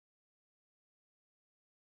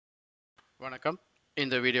வணக்கம்.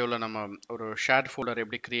 இந்த வீடியோல நம்ம ஒரு ஷேர்ட் ஃபோல்டர்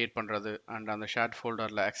எப்படி கிரியேட் பண்றது அண்ட் அந்த ஷேர்ட்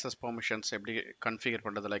ஃபோல்டர்ல அக்சஸ் பெர்மிஷன்ஸ் எப்படி கன்ஃபிகர்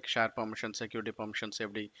பண்றது like share permission security permissions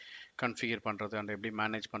எப்படி கன்ஃபிகர் பண்றது அண்ட் எப்படி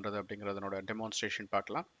மேனேஜ் பண்றது அப்படிங்கறதனோட டெமான்ஸ்ட்ரேஷன்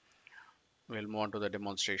பார்க்கலாம். We'll move on to the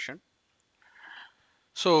demonstration.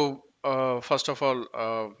 So first of all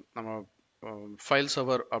நம்ம ஃபைல்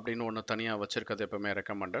சர்வர் அப்படின்னு ஒன்று தனியாக வச்சிருக்கிறது எப்பவுமே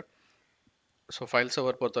ரெக்கமெண்டட். ஸோ ஃபைல்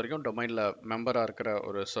சர்வர் பொறுத்த வரைக்கும் டொமைனில் மெம்பராக இருக்கிற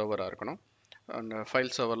ஒரு சர்வராக இருக்கணும். அண்ட்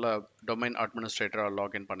ஃபைல் சர்வரில் டொமைன் அட்மினிஸ்ட்ரேட்டராக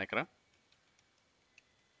லாகின் பண்ணிக்கிறேன்.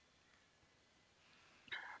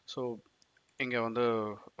 ஸோ இங்கே வந்து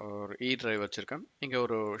ஒரு இ டிரைவ் வச்சுருக்கேன். இங்கே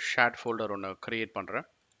ஒரு ஷேர்ட் ஃபோல்டர் ஒன்று க்ரியேட் பண்ணுறேன்.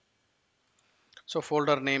 ஸோ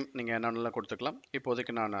ஃபோல்டர் நேம் நீங்கள் என்னென்னலாம் கொடுத்துக்கலாம்.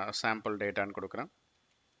 இப்போதைக்கு நான் சாம்பிள் டேட்டான்னு கொடுக்குறேன்.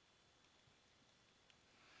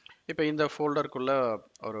 இப்போ இந்த ஃபோல்டருக்குள்ளே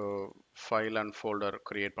ஒரு ஃபைல் அண்ட் ஃபோல்டர்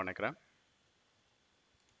க்ரியேட் பண்ணிக்கிறேன்.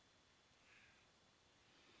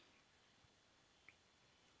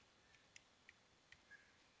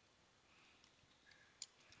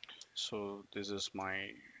 So this is my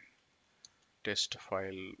test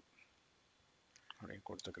file அப்படின்னு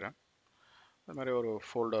கொடுத்துக்கிறேன். அது மாதிரி ஒரு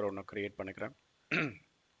ஃபோல்டர் ஒன்று க்ரியேட் பண்ணிக்கிறேன்.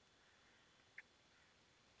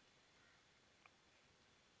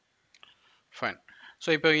 ஃபைன். ஸோ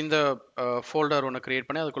இப்போ இந்த ஃபோல்டர் ஒன்று க்ரியேட்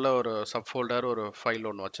பண்ணி அதுக்குள்ளே ஒரு சப் ஃபோல்டர் ஒரு ஃபைல்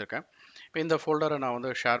ஒன்று வச்சுருக்கேன். இப்போ இந்த ஃபோல்டரை நான்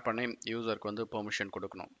வந்து ஷேர் பண்ணி யூசருக்கு வந்து பெர்மிஷன்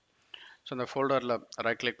கொடுக்கணும். ஸோ இந்த ஃபோல்டரில்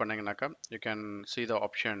right click பண்ணிங்கனாக்கா you can see the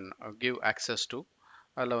option give access to.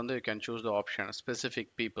 அதில் வந்து you can choose the option specific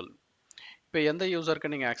people. இப்போ எந்த யூசருக்கு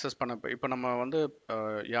நீங்கள் ஆக்சஸ் பண்ண இப்போ நம்ம வந்து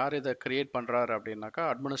யார் இதை க்ரியேட் பண்ணுறாரு அப்படின்னாக்கா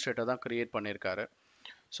அட்மினிஸ்ட்ரேட்டர் தான் க்ரியேட் பண்ணியிருக்காரு.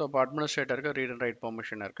 ஸோ இப்போ அட்மினிஸ்ட்ரேட்டருக்கு ரீட் அண்ட் ரைட்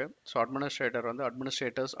பெர்மிஷன் இருக்குது. ஸோ அட்மினிஸ்ட்ரேட்டர் வந்து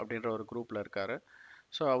அட்மினிஸ்ட்ரேட்டர்ஸ் அப்படின்ற ஒரு குரூப்பில் இருக்கார்.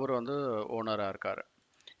 ஸோ அவர் வந்து ஓனராக இருக்கார்.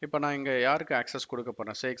 இப்போ நான் இங்கே யாருக்கு ஆக்சஸ் கொடுக்க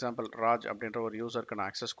போகிறேன், சே எக்ஸாம்பிள் ராஜ் அப்படின்ற ஒரு யூசருக்கு நான்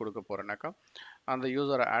ஆக்சஸ் கொடுக்க போகிறேன்னாக்கா அந்த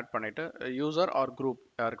யூசரை ஆட் பண்ணிவிட்டு யூசர் ஆர் குரூப்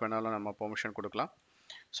யாருக்கு வேணாலும் நம்ம பெர்மிஷன் கொடுக்கலாம்.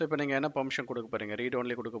 ஸோ இப்போ நீங்கள் என்ன பெர்மிஷன் கொடுக்க போகிறீங்க, ரீட்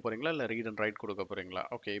ஒன்லி கொடுக்க போகிறீங்களா இல்லை ரீட் அண்ட் ரைட் கொடுக்க போகிறீங்களா?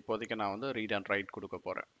 ஓகே, இப்போதைக்கு நான் வந்து ரீட் அண்ட் ரைட் கொடுக்க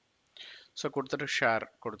போகிறேன். ஸோ கொடுத்துட்டு share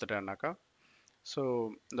கொடுத்துட்டேன்னாக்கா so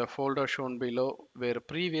the folder shown below were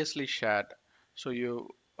previously shared, so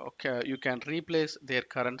you can replace their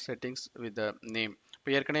current settings with the name.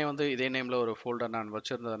 இப்போ ஏற்கனவே வந்து இதே நேமில் ஒரு ஃபோல்டர் நான்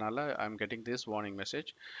வச்சுருந்ததுனால I am getting this warning message.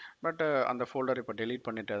 But அந்த ஃபோல்டர் இப்போ delete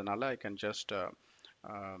பண்ணிட்டதுனால I can just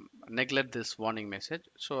neglect this warning message.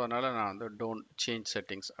 So அதனால் நான் வந்து டோன்ட் சேஞ்ச்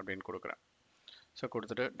செட்டிங்ஸ் அப்படின்னு கொடுக்குறேன். ஸோ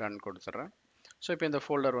கொடுத்துட்டு டன் கொடுத்துட்றேன். ஸோ இப்போ இந்த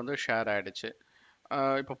ஃபோல்டர் வந்து ஷேர் ஆகிடுச்சு.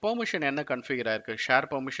 இப்போ பெர்மிஷன் என்ன கன்ஃபிகர் ஆயிருக்கு, ஷேர்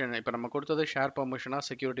பெர்மிஷன் இப்போ நம்ம கொடுத்தது ஷேர் பெர்மிஷனா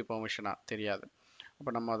செக்யூரிட்டி பெர்மிஷனா தெரியாது.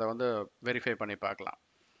 அப்போ நம்ம அதை வந்து வெரிஃபை பண்ணி பார்க்கலாம்.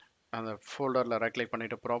 அந்த ஃபோல்டரில் ரைட் கிளிக்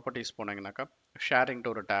பண்ணிவிட்டு ப்ராப்பர்ட்டிஸ் போனீங்கன்னாக்கா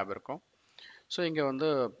ஷேரிங்ட்டு ஒரு டேப் இருக்கும். ஸோ இங்கே வந்து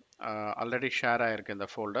ஆல்ரெடி ஷேர் ஆகிருக்கு இந்த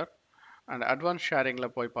ஃபோல்டர். அண்ட் அட்வான்ஸ்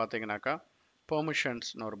ஷேரிங்கில் போய் பார்த்தீங்கன்னாக்கா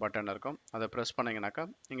பெர்மிஷன்ஸ்னு ஒரு பட்டன் இருக்கும். அதை ப்ரெஸ் பண்ணிங்கனாக்கா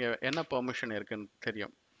இங்கே என்ன பெர்மிஷன் இருக்குதுன்னு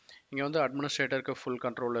தெரியும். இங்கே வந்து அட்மினிஸ்ட்ரேட்டருக்கு ஃபுல்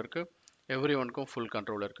கண்ட்ரோல் இருக்குது, எவ்ரி ஒனுக்கும் ஃபுல்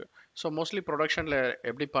கண்ட்ரோல் இருக்குது. ஸோ மோஸ்ட்லி ப்ரொடக்ஷனில்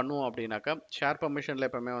எப்படி பண்ணுவோம் அப்படின்னாக்கா ஷேர் பெர்மிஷனில்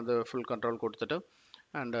எப்போவுமே வந்து ஃபுல் கண்ட்ரோல் கொடுத்துட்டு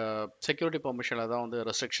அண்ட் செக்யூரிட்டி பெர்மிஷனில் தான் வந்து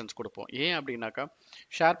ரெஸ்ட்ரிக்ஷன்ஸ் கொடுப்போம். ஏன் அப்படின்னாக்கா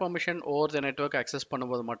share permission over the network access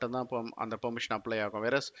பண்ணும்போது மட்டும்தான் இப்போ அந்த பெர்மிஷன் அப்ளை ஆகும்.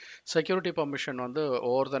 வேற செக்யூரிட்டி பெர்மிஷன் வந்து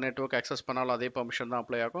ஓவர் த நெட்வொர்க் ஆக்சஸ் பண்ணாலும் அதே பெர்மிஷன் தான்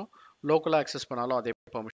அப்ளை ஆகும், லோக்கலாக ஆக்சஸ் பண்ணாலும் அதே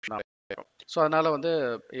பெர்மிஷன் அப்ளை ஆகும். ஸோ அதனால் வந்து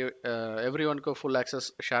எவ்ரி ஒனுக்கு ஃபுல் ஆக்சஸ்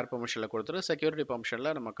ஷேர் பெர்மிஷனில் கொடுத்துட்டு செக்யூரிட்டி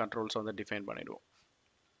பெர்மிஷனில் நம்ம கண்ட்ரோல்ஸ் வந்து டிஃபைன் பண்ணிடுவோம்.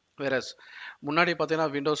 வேறஸ் முன்னாடி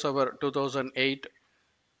பார்த்தீங்கன்னா விண்டோஸ் சர்வர் 2008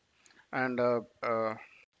 அண்ட்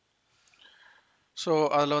ஸோ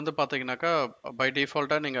அதில் வந்து பார்த்தீங்கன்னாக்கா பை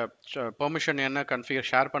டிஃபால்ட்டாக நீங்கள் பெர்மிஷன் என்ன கன்ஃபிகர்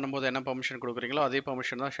ஷேர் பண்ணும்போது என்ன பெர்மிஷன் கொடுக்குறீங்களோ அதே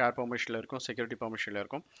பெர்மிஷன் தான் ஷேர் பெர்மிஷனில் இருக்கும், செக்யூரிட்டி பெர்மிஷனில்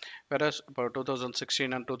இருக்கும். வேற இப்போ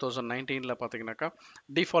 2016 அண்ட் 2019 பார்த்தீங்கன்னாக்கா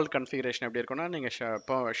டிஃபால்ட் கன்ஃபிகரேஷன் எப்படி இருக்குன்னா நீங்கள்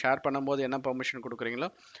ஷேர் பண்ணும்போது என்ன பெர்மிஷன் கொடுக்குறீங்களோ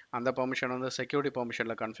அந்த பெர்மிஷன் வந்து செக்யூரிட்டி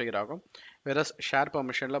பெர்மிஷனில் கன்ஃபிகர் ஆகும். வேற ஷேர்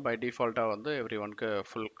பெர்மிஷனில் பை டிஃபால்ட்டாக வந்து எவ்ரி ஒனுக்கு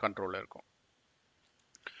ஃபுல் கண்ட்ரோல் இருக்கும்.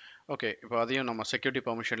 ஓகே, இப்போ அதையும் நம்ம செக்யூரிட்டி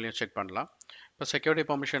பெர்மிஷன்லையும் செக் பண்ணலாம். இப்போ செக்யூரிட்டி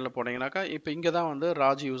பெர்மிஷனில் போனீங்கன்னாக்கா இப்போ இங்கே தான் வந்து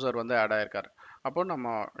ராஜ் யூசர் வந்து ஆட் ஆயிருக்காரு. அப்போ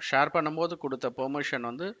நம்ம ஷேர் பண்ணும்போது கொடுத்த பெர்மிஷன்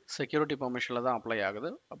வந்து செக்யூரிட்டி பெர்மிஷனில் தான் அப்ளை ஆகுது.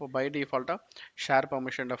 அப்போ பை டிஃபால்ட்டாக ஷேர்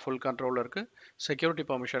பெர்மிஷனில் ஃபுல் கண்ட்ரோல் இருக்குது, செக்யூரிட்டி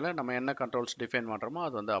பெர்மிஷனில் நம்ம என்ன கண்ட்ரோல்ஸ் டிஃபைன் பண்ணுறோமோ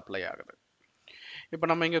அது வந்து அப்ளை ஆகுது. இப்போ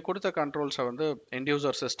நம்ம இங்கே கொடுத்த கண்ட்ரோல்ஸை வந்து எண்ட்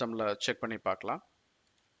யூசர் சிஸ்டமில் செக் பண்ணி பார்க்கலாம்.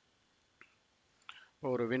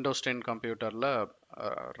 ஒரு விண்டோஸ் 10 கம்ப்யூட்டரில்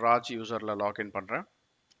ராஜ் யூசரில் லாகின் பண்ணுறேன்.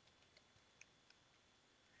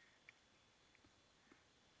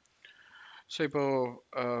 ஸோ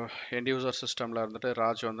இப்போது எண்ட் யூசர் சிஸ்டமில் இருந்துட்டு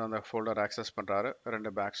ராஜ் வந்து அந்த ஃபோல்டர் ஆக்சஸ் பண்ணுறாரு.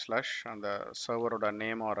 2 / அந்த சர்வரோட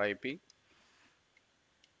நேம் ஆர் ஐபி.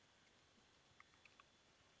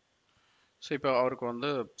 ஸோ இப்போ அவருக்கு வந்து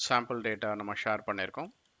சாம்பிள் டேட்டா நம்ம ஷேர்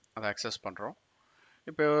பண்ணியிருக்கோம், அதை ஆக்சஸ் பண்ணுறோம்.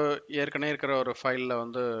 இப்போ ஏற்கனவே இருக்கிற ஒரு ஃபைலில்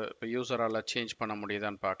வந்து இப்போ யூசரால் சேஞ்ச் பண்ண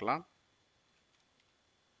முடியுதான்னு பார்க்கலாம்.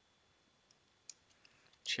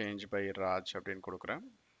 சேஞ்ச் பை ராஜ் அப்படின்னு கொடுக்குறேன்.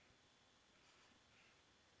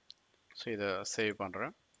 ஸோ இதை சேவ்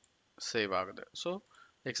பண்ணுறேன். சேவ் ஆகுது. ஸோ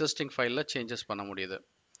எக்ஸிஸ்டிங் ஃபைலில் சேஞ்சஸ் பண்ண முடியுது.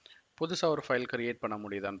 புதுசாக ஒரு ஃபைல் கிரியேட் பண்ண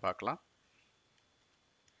முடியுதான்னு பார்க்கலாம்.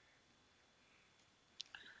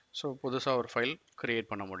 ஸோ புதுசாக ஒரு ஃபைல்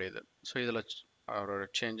கிரியேட் பண்ண முடியுது. ஸோ இதில் ஒரு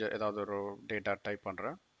சேஞ்ச் ஏதாவது ஒரு டேட்டா டைப்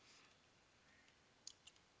பண்ணுறேன்.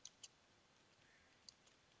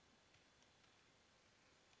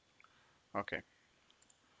 ஓகே.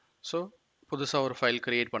 ஸோ புதுசாக ஒரு ஃபைல்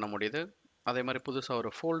கிரியேட் பண்ண முடியுது. அதே மாதிரி புதுசாக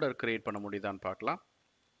ஒரு ஃபோல்டர் கிரியேட் பண்ண முடியுதான்னு பார்க்கலாம்.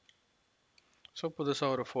 ஸோ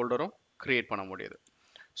புதுசாக ஒரு ஃபோல்டரும் கிரியேட் பண்ண முடியுது.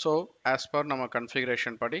 ஸோ ஆஸ் பர் நம்ம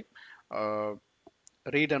கன்ஃபிகரேஷன் படி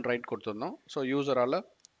ரீட் அண்ட் ரைட் கொடுத்துருந்தோம். ஸோ யூசரால்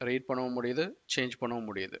ரீட் பண்ணவும் முடியுது, சேஞ்ச் பண்ணவும்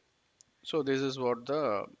முடியுது. So this is what the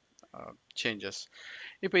changes.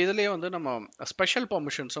 இப்போ இதுலேயே வந்து நம்ம ஸ்பெஷல்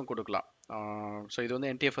பெர்மிஷன்ஸும் கொடுக்கலாம். ஸோ இது வந்து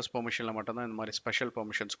என்டிஎஃப்எஸ் பெர்மிஷனில் மட்டும்தான் இந்த மாதிரி ஸ்பெஷல்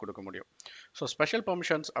பெர்மிஷன்ஸ் கொடுக்க முடியும். ஸோ ஸ்பெஷல்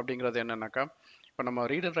பெர்மிஷன்ஸ் அப்படிங்கிறது என்னென்னாக்கா, இப்போ நம்ம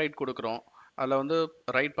ரீட் அண்ட் ரைட் கொடுக்குறோம். அதில் வந்து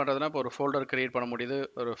ரைட் பண்ணுறதுனா இப்போ ஒரு ஃபோல்டர் கிரியேட் பண்ண முடியுது,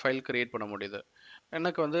 ஒரு ஃபைல் கிரியேட் பண்ண முடியுது.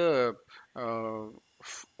 எனக்கு வந்து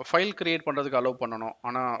ஃபைல் கிரியேட் பண்ணுறதுக்கு அலோவ் பண்ணணும்,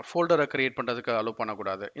 ஆனால் ஃபோல்டரை கிரியேட் பண்ணுறதுக்கு அலோவ்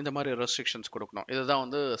பண்ணக்கூடாது. இந்த மாதிரி ரெஸ்ட்ரிக்ஷன்ஸ் கொடுக்கணும். இதுதான்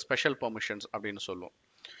வந்து ஸ்பெஷல் பெர்மிஷன்ஸ் அப்படின்னு சொல்லுவோம்.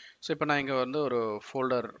 ஸோ இப்போ நான் இங்கே வந்து ஒரு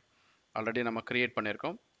ஃபோல்டர் ஆல்ரெடி நம்ம கிரியேட்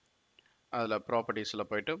பண்ணியிருக்கோம். அதில் ப்ராப்பர்ட்டிஸில்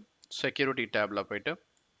போயிட்டு செக்யூரிட்டி டேபில் போயிட்டு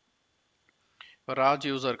இப்போ ராஜ்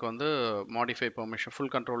யூசருக்கு வந்து மாடிஃபை பெர்மிஷன்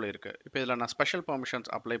ஃபுல் கண்ட்ரோல் இருக்குது. இப்போ இதில் நான் ஸ்பெஷல் பெர்மிஷன்ஸ்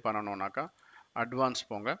அப்ளை பண்ணணுன்னாக்கா அட்வான்ஸ்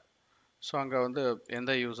போங்க. ஸோ அங்கே வந்து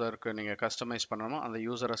எந்த யூசருக்கு நீங்கள் கஸ்டமைஸ் பண்ணணுமோ அந்த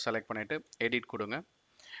யூசரை செலக்ட் பண்ணிவிட்டு எடிட் கொடுங்க.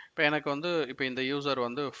 இப்போ எனக்கு வந்து இப்போ இந்த யூசர்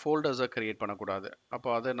வந்து ஃபோல்டர்ஸை க்ரியேட் பண்ணக்கூடாது. அப்போ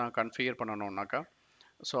அதை நான் configure பண்ணணுன்னாக்கா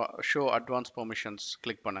so show advance permissions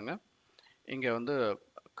click பண்ணுங்கள். இங்கே வந்து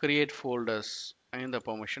கிரியேட் ஃபோல்டர்ஸ் இந்த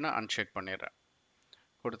பெர்மிஷனை அன்செக் பண்ணிடுறேன்.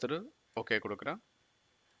 கொடுத்துட்டு ஓகே கொடுக்குறேன்.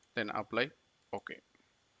 தென் apply. Okay.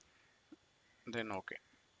 Then okay.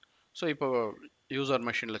 So இப்போ யூசர்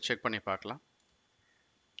மெஷினில் செக் பண்ணி பார்க்கலாம்.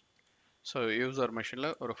 ஸோ யூசர் மெஷினில்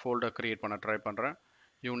ஒரு ஃபோல்டர் க்ரியேட் பண்ண ட்ரை பண்ணுறேன்.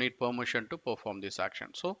 You need permission to perform this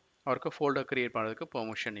action. So அவருக்கு ஃபோல்டர் க்ரியேட் பண்ணுறதுக்கு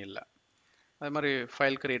பெர்மிஷன் இல்லை. அது மாதிரி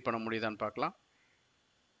ஃபைல் க்ரியேட் பண்ண முடியுதான்னு பார்க்கலாம்.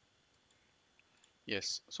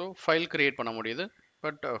 எஸ். ஸோ ஃபைல் க்ரியேட் பண்ண முடியுது,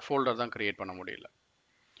 பட் ஃபோல்டர் தான் க்ரியேட் பண்ண முடியல.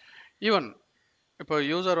 ஈவன் இப்போ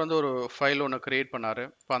யூசர் வந்து ஒரு ஃபைல் ஒன்று க்ரியேட் பண்ணார்.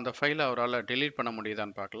 இப்போ அந்த ஃபைலை அவரால் டெலீட் பண்ண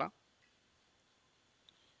முடியுதான்னு பார்க்கலாம்.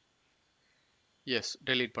 எஸ்,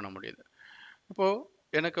 டெலீட் பண்ண முடியுது. இப்போது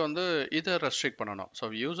எனக்கு வந்து இதை ரெஸ்ட்ரிக்ட் பண்ணணும்.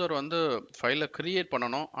 ஸோ யூசர் வந்து ஃபைலை க்ரியேட்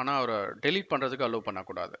பண்ணணும், ஆனால் அவரை டெலீட் பண்ணுறதுக்கு அலோவ்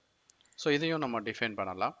பண்ணக்கூடாது. ஸோ இதையும் நம்ம டிஃபைன்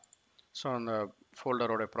பண்ணலாம். ஸோ அந்த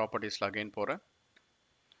ஃபோல்டரோட ப்ராப்பர்ட்டிஸில் அகைன் போகிறேன்.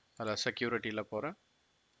 அதில் செக்யூரிட்டியில் போகிறேன்,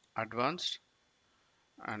 அட்வான்ஸ்ட்,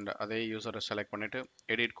 அண்ட் அதே யூசரை செலக்ட் பண்ணிவிட்டு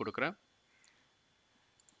எடிட் கொடுக்குறேன்.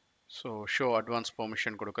 ஸோ ஷோ அட்வான்ஸ்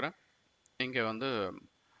பெர்மிஷன் கொடுக்குறேன். இங்கே வந்து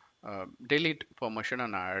டெலீட் பெர்மிஷனை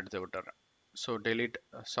நான் எடுத்து விட்டுறேன். So delete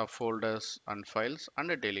sub folders and files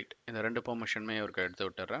and delete இந்த ரெண்டு பெர்மிஷனுமே இவருக்கு எடுத்து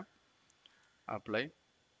விட்டுறேன். அப்ளை.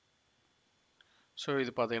 ஸோ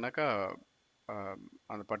இது பார்த்தீங்கன்னாக்கா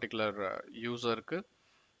அந்த பர்டிகுலர் யூசருக்கு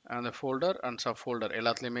அந்த ஃபோல்டர் அண்ட் சப் ஃபோல்டர்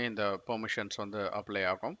எல்லாத்துலேயுமே இந்த பெர்மிஷன்ஸ் வந்து அப்ளை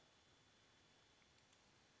ஆகும்.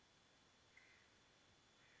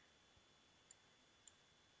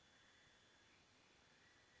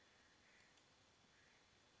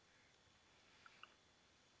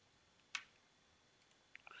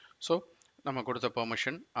 ஸோ நம்ம கொடுத்த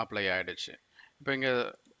பெர்மிஷன் அப்ளை ஆகிடுச்சு. இப்போ இங்கே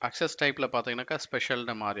அக்சஸ் டைப்பில் பார்த்தீங்கன்னாக்கா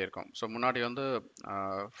ஸ்பெஷல்னு மாறி இருக்கும். ஸோ முன்னாடி வந்து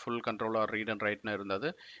full control or read and ரைட்னு இருந்தது.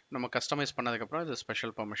 நம்ம கஸ்டமைஸ் பண்ணதுக்கப்புறம் இது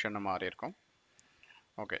ஸ்பெஷல் பெர்மிஷன் மாறி இருக்கும்.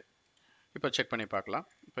 ஓகே. இப்போ செக் பண்ணி பார்க்கலாம்.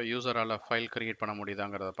 இப்போ யூசரால் ஃபைல் கிரியேட் பண்ண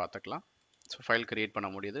முடியுதாங்கிறத பார்த்துக்கலாம். ஸோ ஃபைல் கிரியேட் பண்ண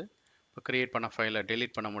முடியுது. இப்போ கிரியேட் பண்ண ஃபைலை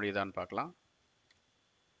டெலீட் பண்ண முடியுதான்னு பார்க்கலாம்.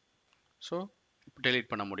 ஸோ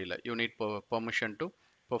டெலீட் பண்ண முடியல. You need permission to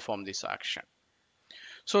perform this action.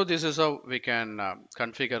 So this is how we can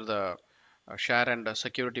configure the share and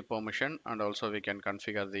security permission, and also we can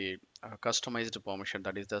configure the customized permission,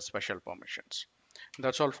 that is the special permissions.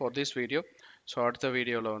 That's all for this video. So அடுத்த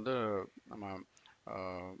வீடியோவில் வந்து நம்ம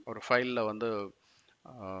ஒரு ஃபைலில் வந்து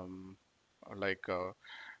like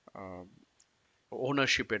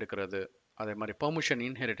ownership எடுக்கிறது, அதே மாதிரி பெர்மிஷன்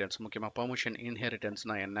இன்ஹெரிட்டன்ஸ், முக்கியமாக பெர்மிஷன்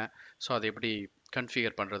இன்ஹெரிட்டன்ஸ்னால் என்ன, ஸோ அதை எப்படி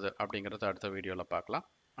கன்ஃபிகர் பண்ணுறது அப்படிங்கிறத அடுத்த வீடியோவில் பார்க்கலாம்.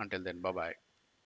 Until then, bye bye.